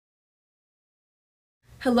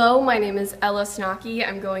Hello, my name is Ella Schnake.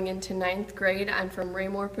 I'm going into 9th grade. I'm from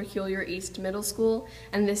Raymore Peculiar East Middle School,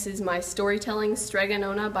 and this is my storytelling Strega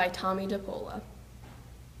Nona by Tommy DePola.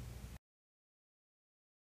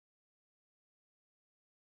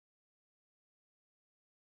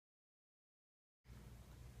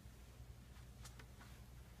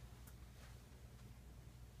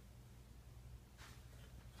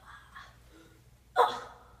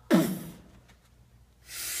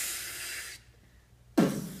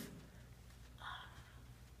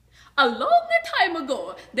 A long time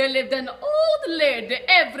ago, there lived an old lady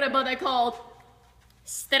everybody called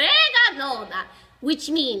Strega Nona, which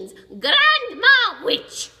means Grandma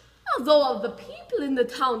Witch. Although all the people in the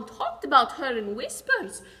town talked about her in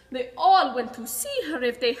whispers, they all went to see her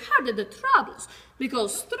if they had the troubles,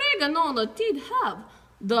 because Strega Nona did have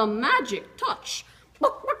the magic touch.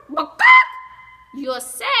 You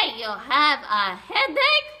say you have a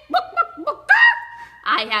headache?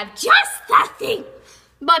 I have just that thing.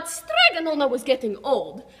 But Strega Nona was getting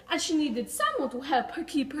old, and she needed someone to help her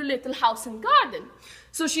keep her little house and garden.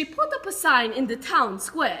 So she put up a sign in the town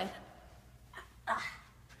square.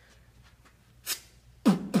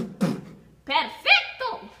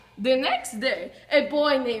 Perfecto! The next day, a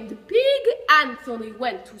boy named Big Anthony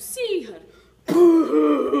went to see her.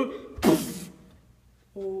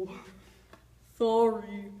 Oh,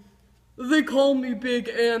 sorry. They call me Big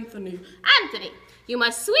Anthony. Anthony, you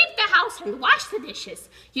must sweep the house and wash the dishes.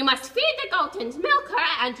 You must feed the goat and milk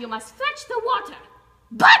her, and you must fetch the water.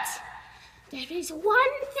 But there is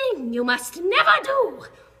one thing you must never do.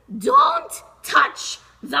 Don't touch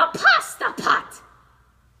the pasta pot.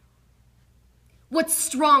 What's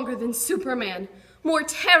stronger than Superman? More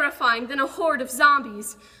terrifying than a horde of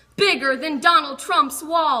zombies? Bigger than Donald Trump's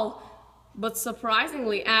wall? But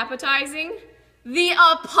surprisingly appetizing? The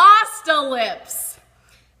apostolips!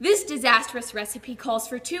 This disastrous recipe calls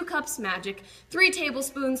for 2 cups magic, 3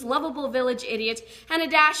 tablespoons lovable village idiot, and a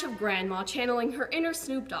dash of grandma channeling her inner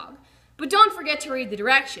Snoop Dogg. But don't forget to read the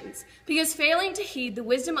directions, because failing to heed the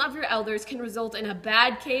wisdom of your elders can result in a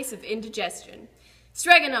bad case of indigestion.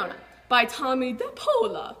 Strega Nona by Tommy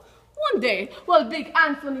DePola. One day, while Big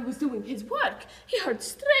Anthony was doing his work, he heard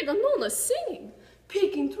Strega Nona singing.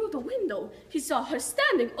 Peeking through the window, he saw her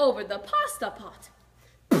standing over the pasta pot.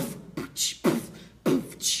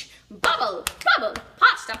 Bubble, bubble,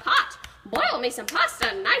 pasta pot. Boil me some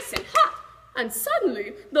pasta nice and hot. And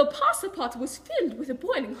suddenly, the pasta pot was filled with a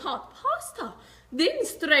boiling hot pasta. Then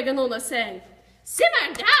Strega Nona sang,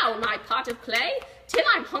 Simmer down, my pot of clay, till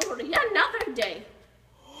I'm hungry another day.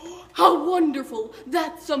 How wonderful!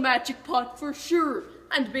 That's a magic pot for sure.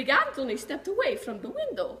 And Big Anthony stepped away from the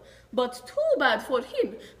window. But too bad for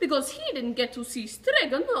him, because he didn't get to see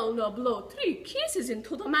Strega Nona blow 3 kisses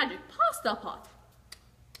into the magic pasta pot.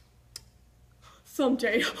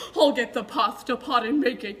 Someday, I'll get the pasta pot and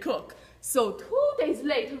make it cook. So 2 days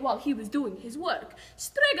later, while he was doing his work,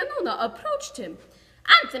 Strega Nona approached him.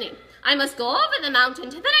 Anthony, I must go over the mountain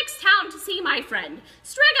to the next town to see my friend,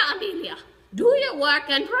 Strega Amelia. Do your work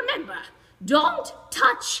and remember, don't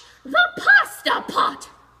touch the pasta pot.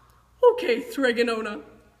 Okay, Strega Nona.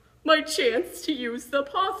 My chance to use the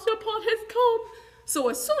pasta pot has come. So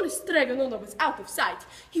as soon as Strega Nona was out of sight,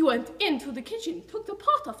 he went into the kitchen, took the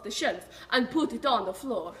pot off the shelf, and put it on the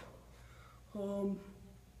floor.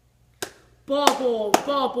 Bubble,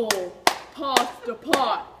 bubble, pasta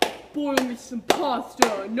pot, boil me some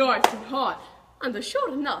pasta, nice and hot. And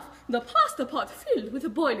sure enough, the pasta pot filled with a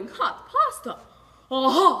boiling hot pasta.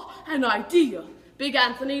 Aha, an idea! Big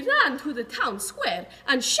Anthony ran to the town square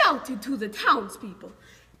and shouted to the townspeople.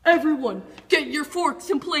 Everyone, get your forks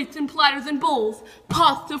and plates and platters and bowls.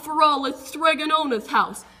 Pasta for all at Strega Nona's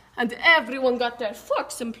house. And everyone got their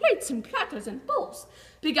forks and plates and platters and bowls.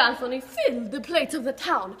 Big Anthony filled the plates of the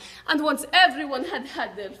town, and once everyone had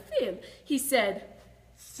had their fill, he said,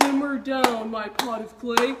 Simmer down, my pot of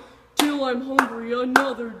clay, till I'm hungry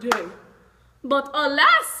another day. But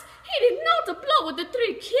alas, he did not blow the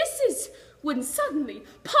 3 kisses, when suddenly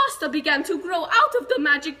pasta began to grow out of the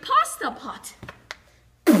magic pasta pot.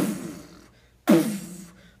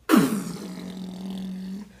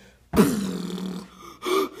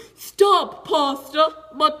 Stop, pasta!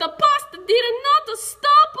 But the pasta did not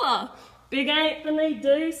stop. Big Anthony,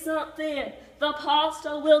 do something. The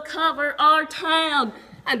pasta will cover our town.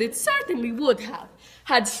 And it certainly would have,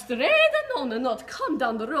 had Strega Nona not come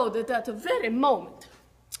down the road at that very moment.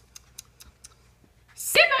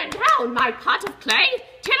 Simmer down, my pot of clay,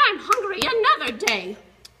 till I'm hungry another day.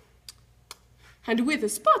 And with a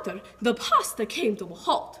sputter, the pasta came to a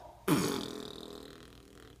halt.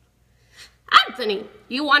 Anthony,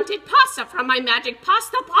 you wanted pasta from my magic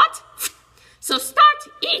pasta pot? So start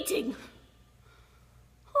eating.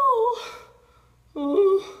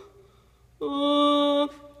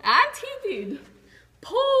 And he did.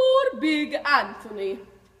 Poor big Anthony.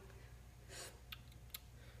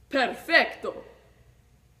 Perfecto.